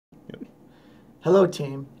Hello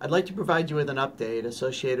team, I'd like to provide you with an update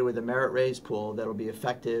associated with the merit raise pool that will be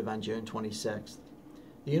effective on June 26th.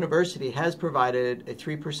 The university has provided a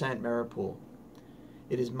 3% merit pool.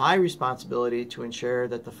 It is my responsibility to ensure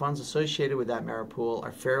that the funds associated with that merit pool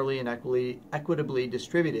are fairly and equitably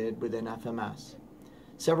distributed within FMS.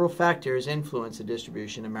 Several factors influence the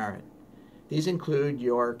distribution of merit. These include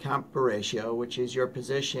your comp ratio, which is your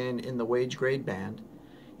position in the wage grade band,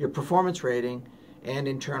 your performance rating, and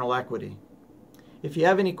internal equity. If you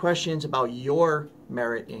have any questions about your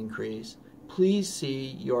merit increase, please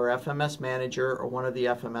see your FMS manager or one of the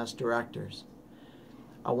FMS directors.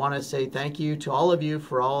 I want to say thank you to all of you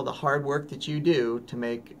for all the hard work that you do to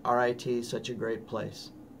make RIT such a great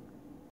place.